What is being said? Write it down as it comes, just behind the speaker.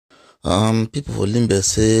People for Limbe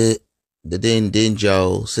say they in danger.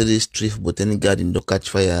 Oh. Say this tree for botanic garden don't catch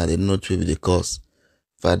fire. They know tree with the cause.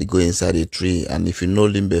 Fire they go inside the tree, and if you know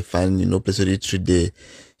Limbe, fine, you know place where the tree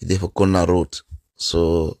they for corner road.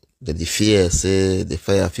 So the fear say the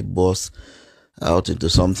fire fit burst out into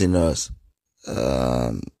something else.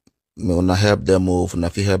 Um, may wanna help them move, and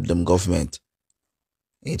if you help them government,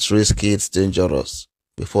 it's risky, it's dangerous.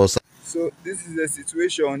 Before So this is the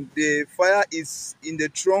situation. The fire is in the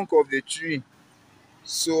trunk of the tree.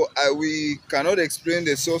 So we cannot explain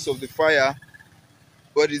the source of the fire,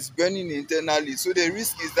 but it's burning internally. So the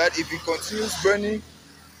risk is that if it continues burning,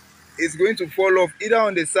 it's going to fall off either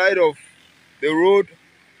on the side of the road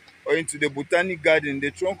or into the botanic garden.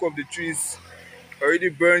 The trunk of the tree is already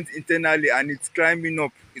burnt internally and it's climbing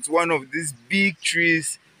up. It's one of these big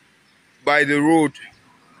trees by the road.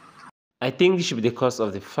 I think this should be the cause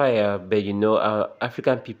of the fire, but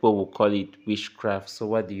African people will call it witchcraft. So,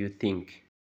 what do you think?